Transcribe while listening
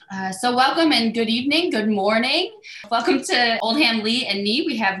So welcome and good evening, good morning. Welcome to Oldham Lee and me.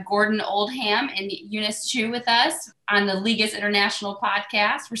 We have Gordon Oldham and Eunice Chu with us on the Ligas International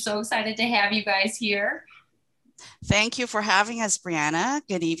podcast. We're so excited to have you guys here. Thank you for having us, Brianna.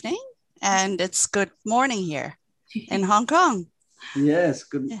 Good evening. And it's good morning here in Hong Kong. Yes,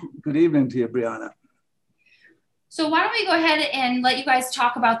 good evening to you, Brianna. So why don't we go ahead and let you guys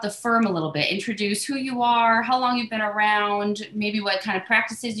talk about the firm a little bit, introduce who you are, how long you've been around, maybe what kind of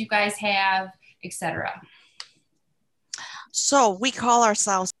practices you guys have, etc. So we call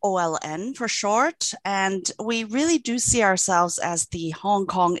ourselves OLN for short, and we really do see ourselves as the Hong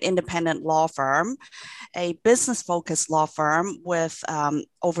Kong independent law firm, a business-focused law firm with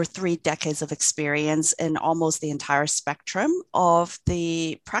over 3 decades of experience in almost the entire spectrum of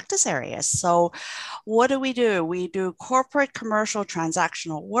the practice areas. So what do? We do corporate commercial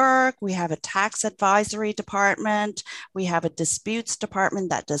transactional work. We have a tax advisory department. We have a disputes department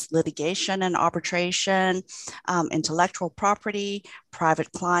that does litigation and arbitration, intellectual property,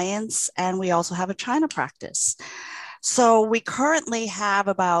 private clients, and we also have a China practice. So we currently have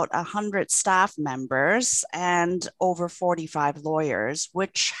about 100 staff members and over 45 lawyers,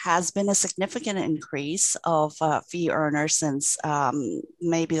 which has been a significant increase of fee earners since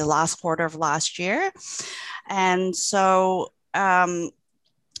maybe the last quarter of last year. And so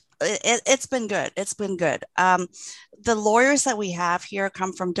it's been good. It's been good. The lawyers that we have here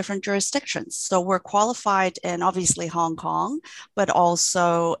come from different jurisdictions. So we're qualified in obviously Hong Kong, but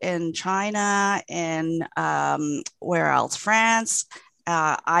also in China, in where else? France.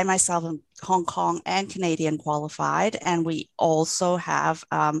 I myself am Hong Kong and Canadian qualified, and we also have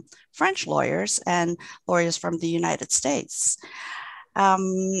French lawyers and lawyers from the United States.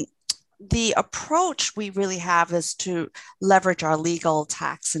 The approach we really have is to leverage our legal,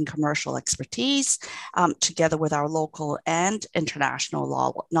 tax, and commercial expertise together with our local and international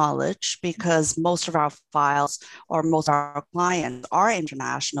law knowledge, because most of our files or most of our clients are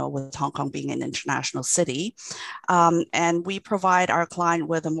international, with Hong Kong being an international city. And we provide our client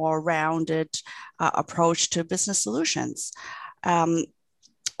with a more rounded approach to business solutions.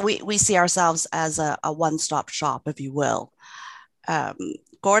 We see ourselves as a one-stop shop, if you will.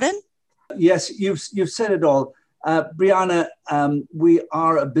 Gordon? Yes, you've said it all. Brianna, we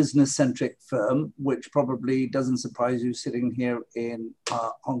are a business-centric firm, which probably doesn't surprise you sitting here in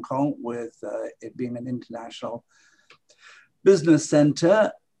Hong Kong with it being an international business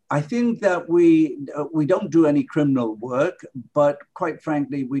center. I think that we don't do any criminal work, but quite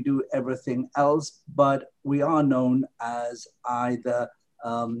frankly, we do everything else. But we are known as either,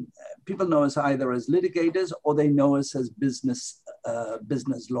 people know us either as litigators or they know us as business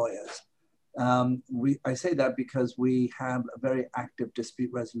lawyers. I say that because we have a very active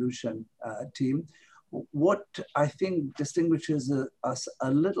dispute resolution team. What I think distinguishes us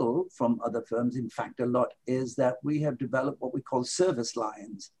a little from other firms, in fact a lot, is that we have developed what we call service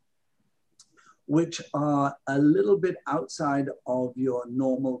lines, which are a little bit outside of your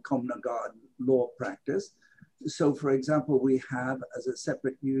normal common law practice. So for example, we have as a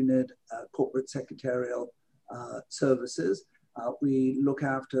separate unit, corporate secretarial services. We look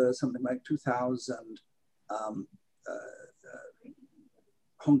after something like 2,000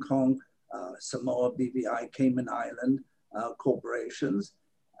 Hong Kong, Samoa, BVI, Cayman Island corporations.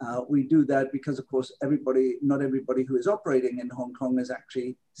 We do that because, of course, not everybody who is operating in Hong Kong is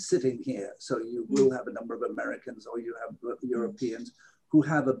actually sitting here. So you will have a number of Americans or you have Europeans who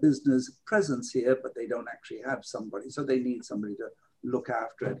have a business presence here, but they don't actually have somebody. So they need somebody to look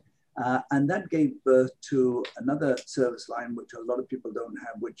after it. And that gave birth to another service line, which a lot of people don't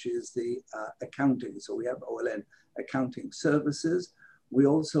have, which is the accounting. So we have OLN Accounting Services. We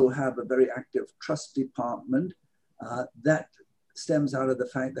also have a very active trust department that stems out of the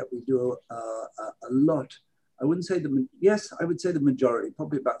fact that we do a lot. I would say the majority,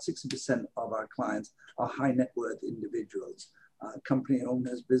 probably about 60% of our clients are high net worth individuals, company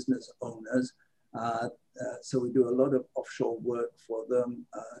owners, business owners. So we do a lot of offshore work for them,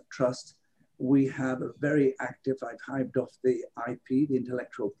 trust. We have a very active, I've hived off the IP, the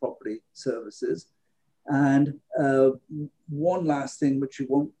intellectual property services. And one last thing, which you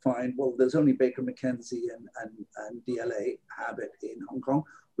won't find, well, there's only Baker McKenzie and DLA have it in Hong Kong,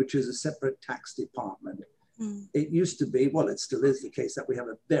 which is a separate tax department. It used to be, well, it still is the case that we have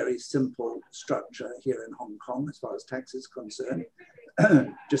a very simple structure here in Hong Kong as far as tax is concerned.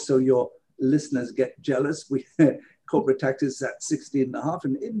 Just so your listeners get jealous, corporate tax is at 16.5,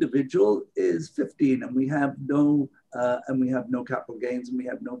 and individual is 15, and we have no capital gains, and we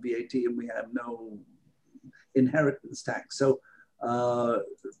have no VAT, and we have no inheritance tax. So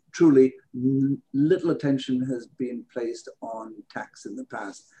truly little attention has been placed on tax in the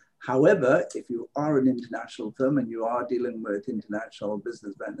past. However, if you are an international firm and you are dealing with international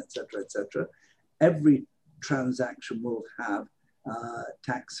businessmen, et cetera, every transaction will have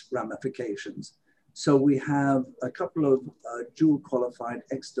tax ramifications. So we have a couple of dual qualified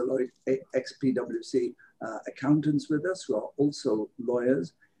ex-Deloitte, ex-PwC accountants with us who are also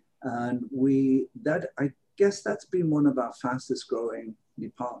lawyers. And I guess that's been one of our fastest growing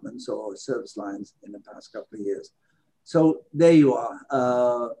departments or service lines in the past couple of years. So there you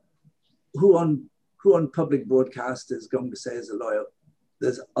are. Who on public broadcast is going to say as a lawyer,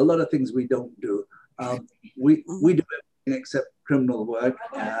 there's a lot of things we don't do. We do everything except criminal work.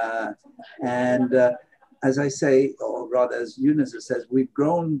 And as I say, or rather as Eunice says, we've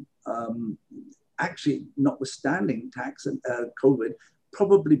grown actually notwithstanding tax and COVID,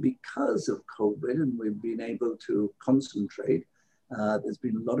 probably because of COVID, and we've been able to concentrate. There's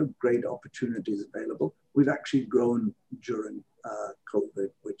been a lot of great opportunities available. We've actually grown during COVID,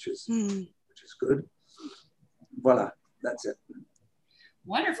 which is good. Voila, that's it.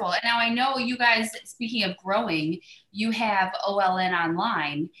 Wonderful. And now I know you guys, speaking of growing, you have OLN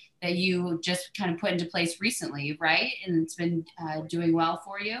Online that you just kind of put into place recently, right? And it's been doing well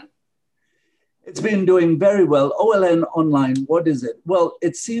for you? It's been doing very well. OLN Online, what is it? Well,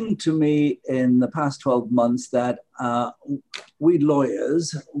 it seemed to me in the past 12 months that we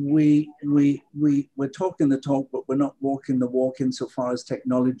lawyers, we're talking the talk, but we're not walking the walk insofar as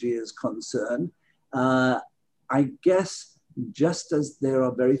technology is concerned. I guess just as there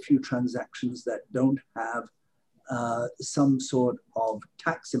are very few transactions that don't have some sort of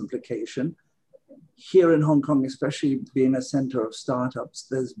tax implication, here in Hong Kong, especially being a center of startups,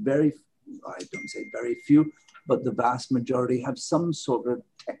 there's I don't say very few, but the vast majority have some sort of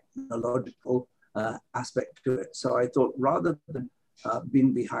technological aspect to it. So I thought rather than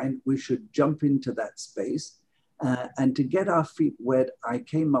being behind, we should jump into that space. And to get our feet wet, I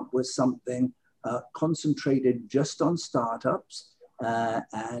came up with something concentrated just on startups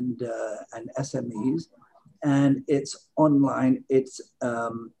and SMEs. And it's online. It's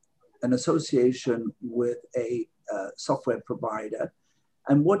an association with a software provider.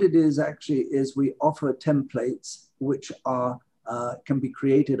 And what it is actually is we offer templates which are can be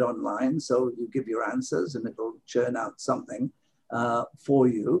created online. So you give your answers and it'll churn out something for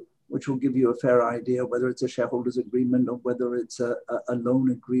you, which will give you a fair idea whether it's a shareholders agreement or whether it's a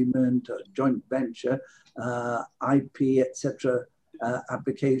loan agreement, a joint venture, IP, etc.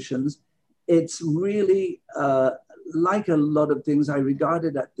 Applications. It's really like a lot of things. I regard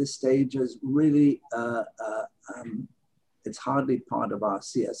it at this stage as really it's hardly part of our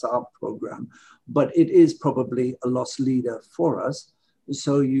CSR program, but it is probably a loss leader for us.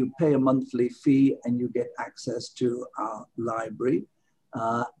 So you pay a monthly fee and you get access to our library.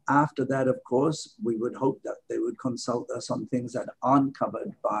 After that, of course, we would hope that they would consult us on things that aren't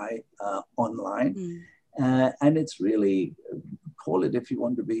covered by online. And it's really, call it if you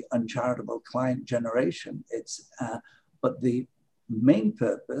want to be uncharitable, client generation. But the main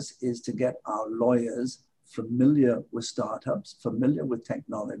purpose is to get our lawyers familiar with startups, familiar with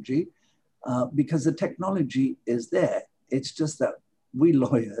technology, because the technology is there. It's just that we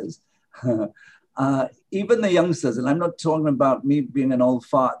lawyers, even the youngsters, and I'm not talking about me being an old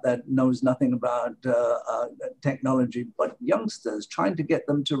fart that knows nothing about technology, but youngsters, trying to get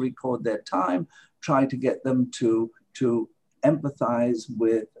them to record their time, trying to get them to empathize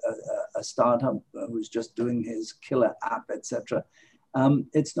with a startup who's just doing his killer app, etc.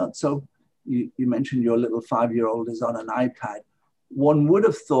 It's not so. You mentioned your little 5-year-old is on an iPad. One would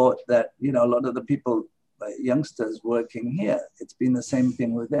have thought that, a lot of the people, youngsters working here, it's been the same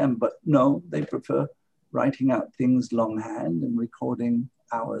thing with them, but no, they prefer writing out things longhand and recording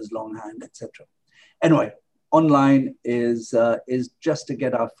hours longhand, etc. Anyway, online is just to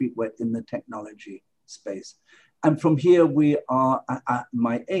get our feet wet in the technology space. And from here,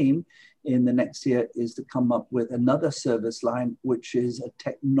 my aim in the next year is to come up with another service line, which is a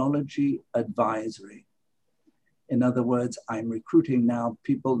technology advisory. In other words, I'm recruiting now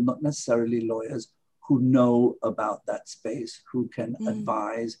people, not necessarily lawyers, who know about that space, who can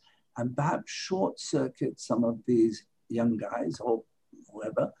advise and perhaps short circuit some of these young guys or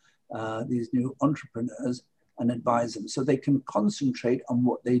whoever, these new entrepreneurs, and advise them so they can concentrate on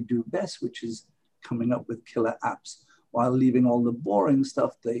what they do best, which is coming up with killer apps, while leaving all the boring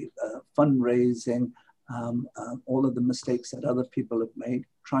stuff, the fundraising, all of the mistakes that other people have made,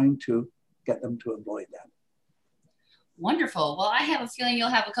 trying to get them to avoid that. Wonderful. Well, I have a feeling you'll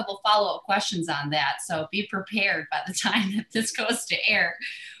have a couple follow-up questions on that. So be prepared by the time that this goes to air.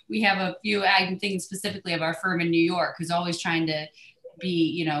 We have a few, I'm thinking specifically of our firm in New York, who's always trying to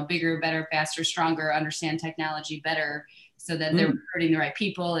be, bigger, better, faster, stronger, understand technology better. so that they're recruiting the right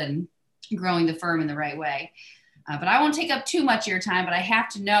people and growing the firm in the right way. But I won't take up too much of your time, but I have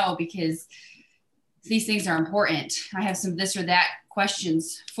to know because these things are important. I have some this or that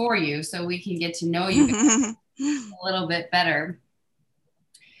questions for you so we can get to know you guys a little bit better.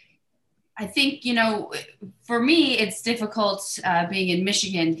 I think, for me, it's difficult being in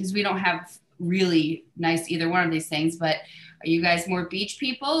Michigan because we don't have really nice either one of these things, but are you guys more beach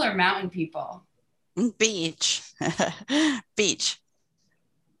people or mountain people? Beach. Beach.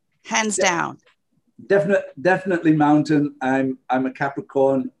 Hands down. Definitely mountain. I'm a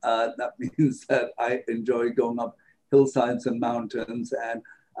Capricorn. That means that I enjoy going up hillsides and mountains. And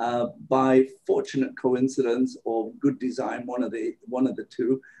by fortunate coincidence or good design, one of the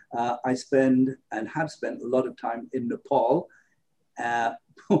two, I spend and have spent a lot of time in Nepal.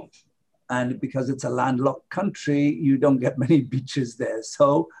 And because it's a landlocked country, you don't get many beaches there.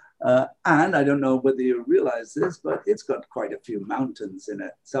 So, and I don't know whether you realize this, but it's got quite a few mountains in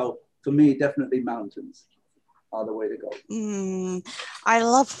it. So for me, definitely mountains are the way to go. I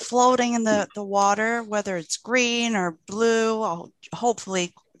love floating in the water, whether it's green or blue.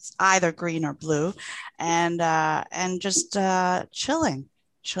 Hopefully it's either green or blue, and just chilling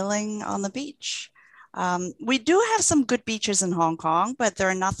on the beach. We do have some good beaches in Hong Kong, but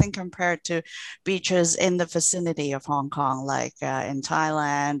they're nothing compared to beaches in the vicinity of Hong Kong, like in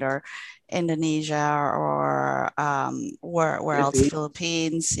Thailand or Indonesia or where else?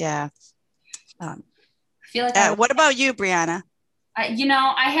 Philippines. Yeah. I feel like what about you, Brianna?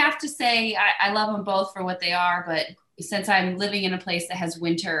 I have to say I love them both for what they are, but since I'm living in a place that has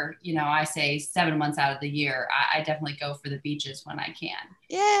winter, I say 7 months out of the year, I definitely go for the beaches when I can.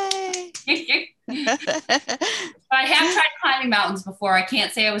 Yay! I have tried climbing mountains before. I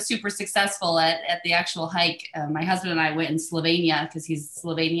can't say I was super successful at the actual hike. My husband and I went in Slovenia because he's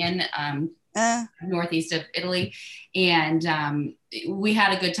Slovenian, northeast of Italy. And we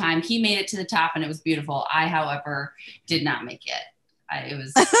had a good time. He made it to the top and it was beautiful. I, however, did not make it. It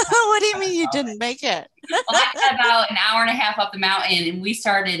was. What do you mean you didn't make it? Well, I got about an hour and a half up the mountain and we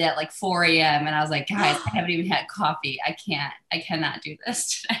started at like 4 a.m. And I was like, guys, I haven't even had coffee. I cannot do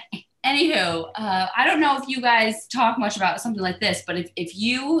this today. Anywho, I don't know if you guys talk much about something like this, but if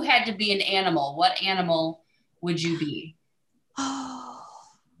you had to be an animal, what animal would you be?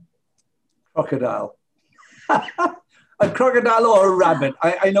 Crocodile. A crocodile or a rabbit.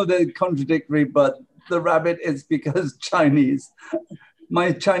 I know they're contradictory, but the rabbit is because Chinese.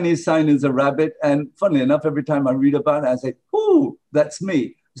 My Chinese sign is a rabbit. And funnily enough, every time I read about it, I say, ooh, that's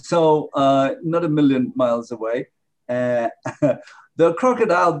me. So not a million miles away. The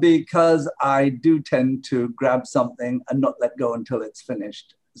crocodile, because I do tend to grab something and not let go until it's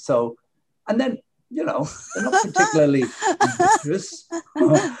finished. So, and then, they're not particularly dangerous.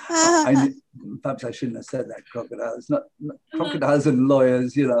 Perhaps I shouldn't have said that, crocodiles. Crocodiles and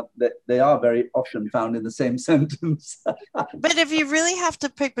lawyers, they are very often found in the same sentence. But if you really have to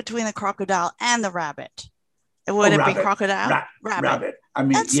pick between the crocodile and the rabbit, would it be crocodile? Rabbit. I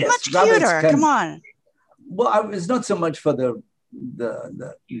mean, that's yes, much cuter. Come on. Well, it's not so much for the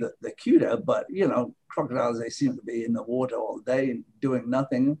cuter, but crocodiles, they seem to be in the water all day doing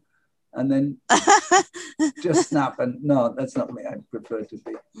nothing. And then just snap. And no, that's not me. I prefer to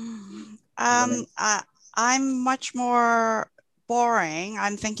be. I'm much more boring.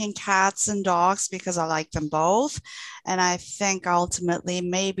 I'm thinking cats and dogs because I like them both. And I think ultimately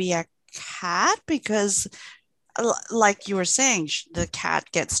maybe a cat because like you were saying, the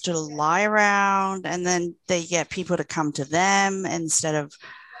cat gets to lie around and then they get people to come to them instead of,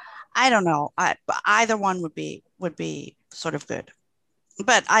 I don't know. Either one would be sort of good.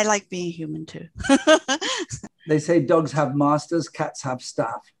 But I like being human too. They say dogs have masters, cats have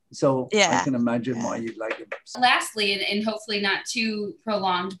staff. So yeah. I can imagine why you'd like it. Lastly, and hopefully not too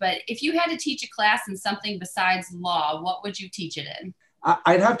prolonged, but if you had to teach a class in something besides law, what would you teach it in?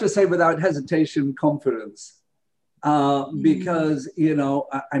 I'd have to say without hesitation, confidence. Because,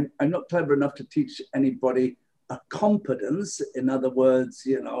 I'm not clever enough to teach anybody a competence. In other words,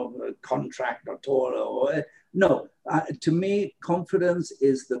 a contract or Torah or no. To me, confidence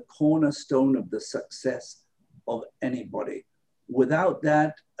is the cornerstone of the success of anybody. Without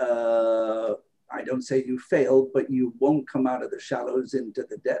that, I don't say you fail, but you won't come out of the shallows into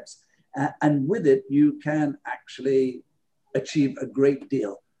the depths. And with it, you can actually achieve a great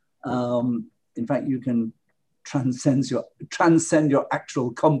deal. In fact, you can transcend your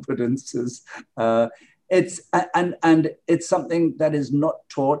actual competences. It's something that is not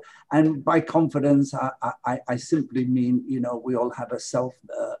taught. And by confidence, I simply mean, we all have a self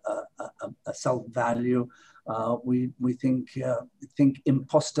value. We think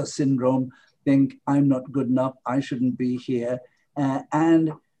imposter syndrome think I'm not good enough, I shouldn't be here.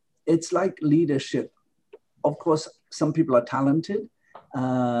 And it's like leadership. Of course, some people are talented,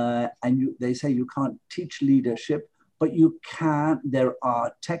 and they say you can't teach leadership, but you can. There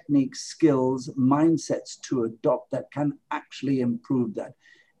are techniques, skills, mindsets to adopt that can actually improve that.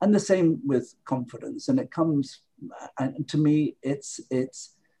 And the same with confidence. And it comes, and to me, it's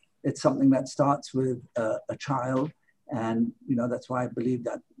something that starts with a child. And that's why I believe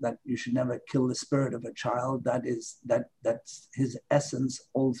that you should never kill the spirit of a child. That's his essence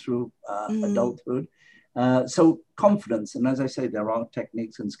all through adulthood. So confidence, and as I say, there are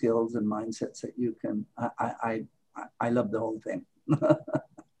techniques and skills and mindsets that you can. I love the whole thing. I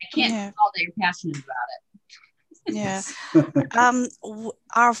can't tell that you're passionate about it. Yeah.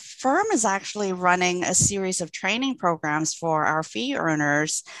 Our firm is actually running a series of training programs for our fee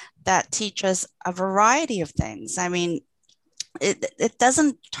earners that teach us a variety of things. I mean, it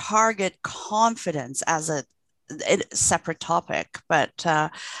doesn't target confidence as a separate topic, but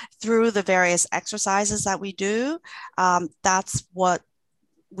through the various exercises that we do, that's what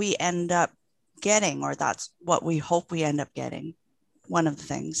we end up getting, or that's what we hope we end up getting. One of the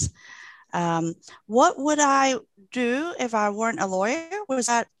things. What would I do if I weren't a lawyer? Was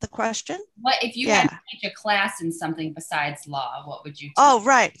that the question? What if you had to teach a class in something besides law? What would you teach? Oh,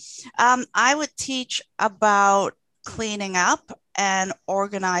 right. I would teach about cleaning up and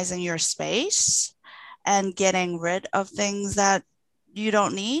organizing your space and getting rid of things that you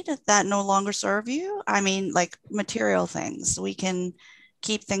don't need, that no longer serve you. I mean, like material things. We can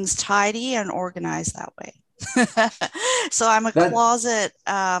keep things tidy and organized that way. So I'm a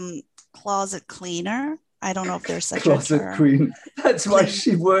closet cleaner. I don't know if there's such a term. Closet queen. That's why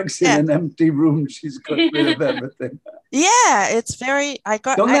she works in an empty room. She's got rid of everything. Yeah, it's very.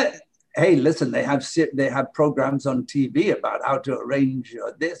 Hey, listen. They have programs on TV about how to arrange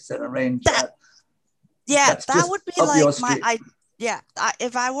this and arrange that. Yeah, that would be like my.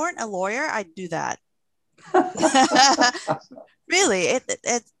 If I weren't a lawyer, I'd do that. Really,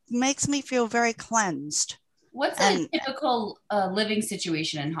 it makes me feel very cleansed. What's a typical living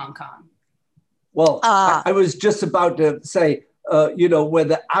situation in Hong Kong? Well, I was just about to say, where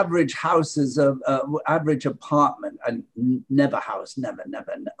the average house is average apartment, and never, or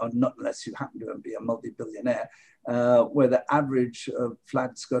not unless you happen to be a multi-billionaire, where the average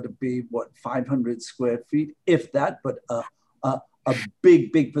flat's got to be, 500 square feet, if that, but a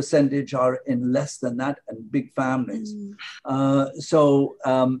big percentage are in less than that, and big families. So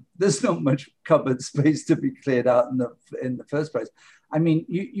there's not much cupboard space to be cleared out in the first place. I mean,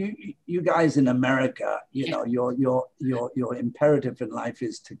 you guys in America, your imperative in life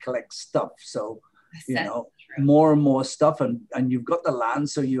is to collect stuff. So more and more stuff, and you've got the land,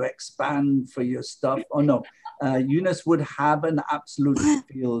 so you expand for your stuff. Oh no, Eunice would have an absolute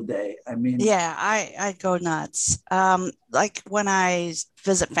field day. I mean, yeah, I go nuts. Like when I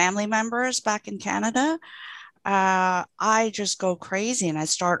visit family members back in Canada, I just go crazy and I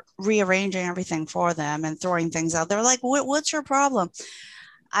start rearranging everything for them and throwing things out. They're like, what's your problem?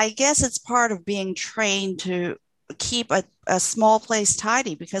 I guess it's part of being trained to keep a small place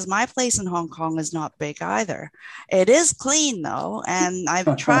tidy, because my place in Hong Kong is not big either. It is clean though, and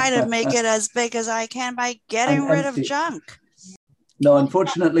I've tried to make it as big as I can by getting rid of junk. No,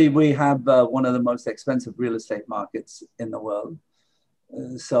 unfortunately, we have one of the most expensive real estate markets in the world.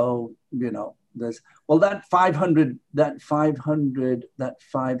 So, there's, that 500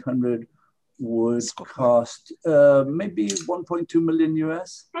 would cost maybe 1.2 million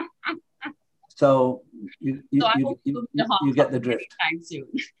US. So you get the drift. Time soon.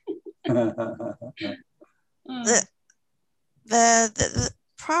 The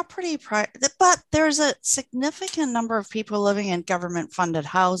property price, but there's a significant number of people living in government funded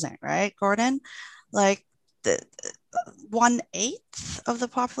housing, right, Gordon? Like the 1/8 of the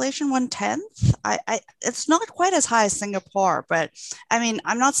population, 1/10. It's not quite as high as Singapore, but I mean,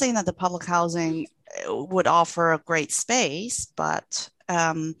 I'm not saying that the public housing would offer a great space, but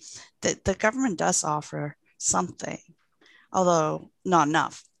the government does offer something, although not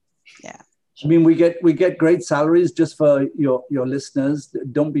enough. Yeah. I mean, we get great salaries. Just for your listeners,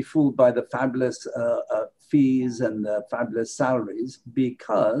 don't be fooled by the fabulous fees and the fabulous salaries,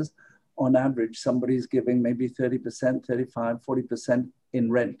 because on average, somebody's giving maybe 30%, 35, 40% in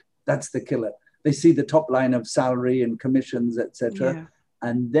rent. That's the killer. They see the top line of salary and commissions, etc. Yeah.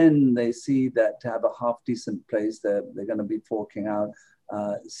 And then they see that to have a half decent place, they're going to be forking out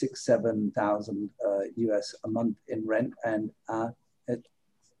 6,000-7,000 US a month in rent, and it's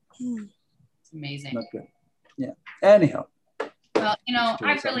amazing. Not good. Yeah. Anyhow. Well,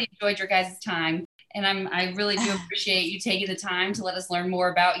 I really enjoyed your guys' time. And I really do appreciate you taking the time to let us learn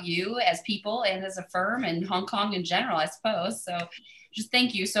more about you as people and as a firm and Hong Kong in general, I suppose. So just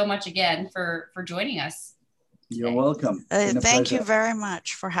thank you so much again for joining us today. You're welcome. Thank you very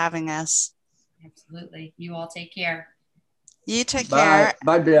much for having us. Absolutely. You all take care. You take care.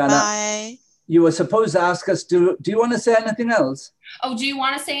 Bye, Brianna. Bye. You were supposed to ask us, do you want to say anything else? Oh, do you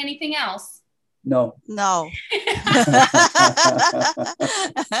want to say anything else? No. No.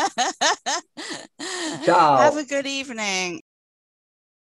 Ciao. Have a good evening.